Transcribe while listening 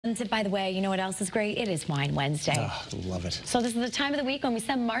And by the way, you know what else is great? It is Wine Wednesday. Oh, love it. So this is the time of the week when we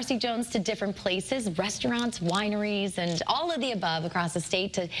send Marcy Jones to different places, restaurants, wineries, and all of the above across the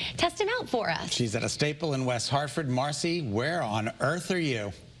state to test them out for us. She's at a staple in West Hartford. Marcy, where on earth are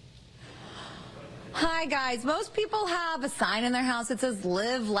you? Hi guys, most people have a sign in their house that says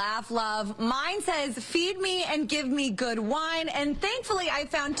live, laugh, love. Mine says feed me and give me good wine, and thankfully I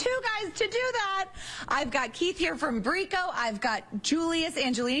found two guys to do that. I've got Keith here from Bricco. I've got Julius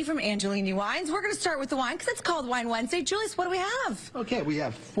Angelini from Angelini Wines. We're going to start with the wine because it's called Wine Wednesday. Julius, what do we have? Okay, we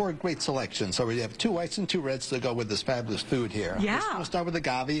have 4 great selections. So we have 2 whites and 2 reds to go with this fabulous food here. Yeah. We'll start with the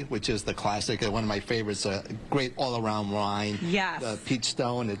Agave, which is the classic, one of my favorites, a great all-around wine. Yes. The peach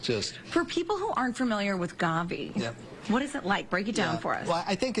stone, it just... For people who aren't familiar with Agave, Yep. What is it like? Break it down for us. Well,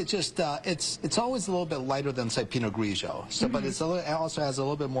 I think it just it's always a little bit lighter than, say, Pinot Grigio. So, but it also has a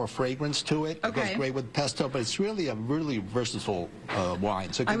little bit more fragrance to it. Okay. It goes great with pesto, but it's really a really versatile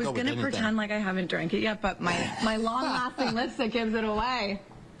wine. So it I can was go with going to anything. pretend like I haven't drank it yet, but my long-lasting lipstick gives it away.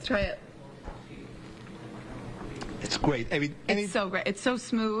 Let's try it. It's great. I mean, It's so great. It's so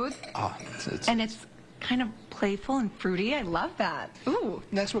smooth. Oh, And it's kind of playful and fruity. I love that. Ooh.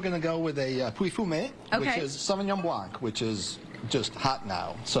 Next, we're going to go with a Puy Fumé, which Okay. is Sauvignon Blanc, which is just hot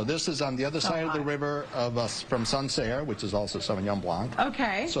now. So this is on the other side of the river of us from Sancerre, which is also Sauvignon Blanc.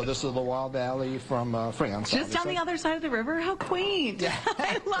 Okay. So this is the Loire Valley from France. Just on the other side of the river? How quaint. Yeah.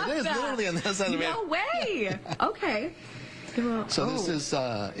 I love It is that. literally on the other side of the river. No way. Okay. So this is,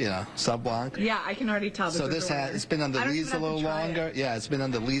 Sauv Blanc. Yeah, I can already tell. So this has, it's been on the leaves a little longer. Yeah, it's been on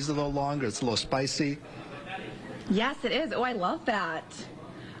the leaves a little longer. It's a little spicy. Yes, it is. Oh, I love that.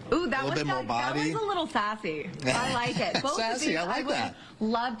 Ooh, that was bit more body. That was a little sassy. I like it. Both Sassy, of these I like that. would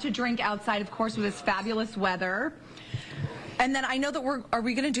love to drink outside, of course, with this fabulous weather. And then I know that are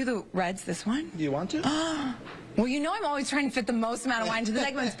we going to do the reds this one? Do you want to? Well, you know I'm always trying to fit the most amount of wine into the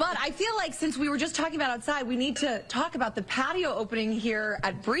segments, but I feel like since we were just talking about outside, we need to talk about the patio opening here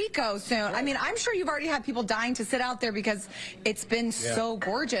at Bricco soon. I mean, I'm sure you've already had people dying to sit out there because it's been so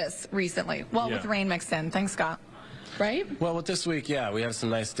gorgeous recently. Well, with rain mixed in. Thanks, Scott. Right? Well, with this week, yeah, we have some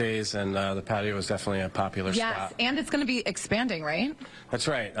nice days, and the patio is definitely a popular spot. Yes, and it's going to be expanding, right? That's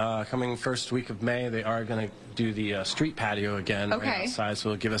right. Coming first week of May, they are going to do the street patio again right outside, so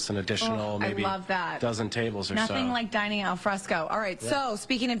it'll give us an additional maybe dozen tables or so. Nothing like dining al fresco. All right, so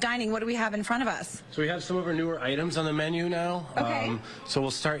speaking of dining, what do we have in front of us? So we have some of our newer items on the menu now. Okay. So we'll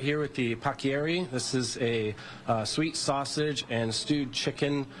start here with the pacchieri. This is a sweet sausage and stewed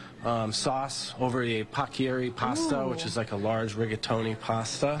chicken sauce over a pacchieri pasta, which is like a large rigatoni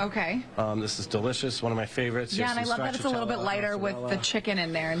pasta. Okay. This is delicious, one of my favorites. Yeah, and I love that it's a little bit lighter with the chicken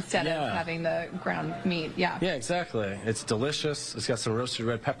in there instead of having the ground meat. Yeah. Yeah, exactly. It's delicious. It's got some roasted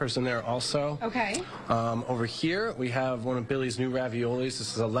red peppers in there also. Okay. Over here, we have one of Billy's new raviolis.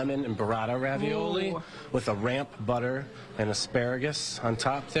 This is a lemon and burrata ravioli with a ramp butter and asparagus on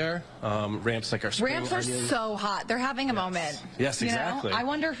top there. Ramps like our spring Ramps are onion. so hot. They're having a moment. Yes, exactly. You know? I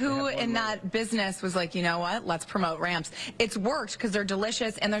wonder who in that business was like, you know what, let's promote ramps. It's worked because they're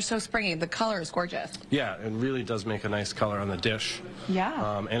delicious and they're so springy. The color is gorgeous. Yeah, it really does make a nice color on the dish.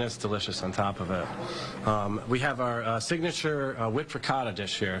 Yeah. And it's delicious on top of it. We have our signature whipped ricotta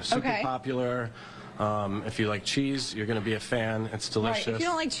dish here. Super popular. If you like cheese, you're going to be a fan. It's delicious. Right. If you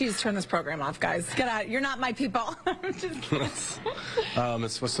don't like cheese, turn this program off, guys. Get out. You're not my people. I'm just kidding.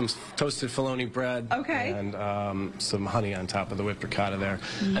 It's with some toasted filoni bread and some honey on top of the whipped ricotta there.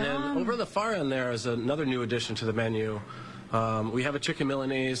 Yum. And then over the far end there is another new addition to the menu. We have a chicken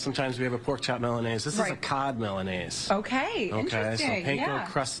Milanese. Sometimes we have a pork chop Milanese. This is a cod Milanese. Okay, interesting. So panko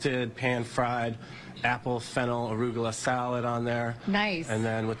crusted, pan fried, apple, fennel, arugula salad on there. Nice. And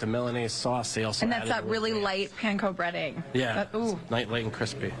then with the Milanese sauce, they also and that's that really light panko breading. Yeah. Light and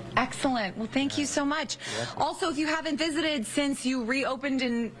crispy. Excellent. Well, thank you so much. Also, if you haven't visited since you reopened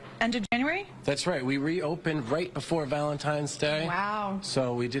in end of January? That's right. We reopened right before Valentine's Day. Wow.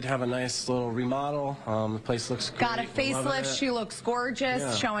 So we did have a nice little remodel. The place looks great. Got a facelift. She looks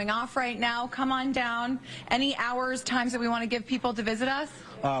gorgeous. Showing off right now. Come on down. Any hours, times that we want to give people to visit us?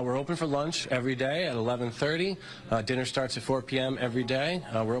 We're open for lunch every day at 11:30. Dinner starts at 4 p.m. every day.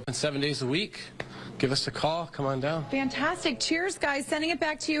 We're open 7 days a week. Give us a call. Come on down. Fantastic. Cheers, guys. Sending it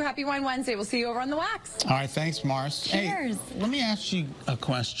back to you. Happy Wine Wednesday. We'll see you over on the wax. All right, thanks, Mars. Cheers. Hey, let me ask you a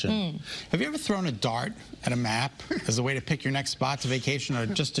question. Have you ever thrown a dart at a map as a way to pick your next spot to vacation or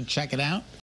just to check it out?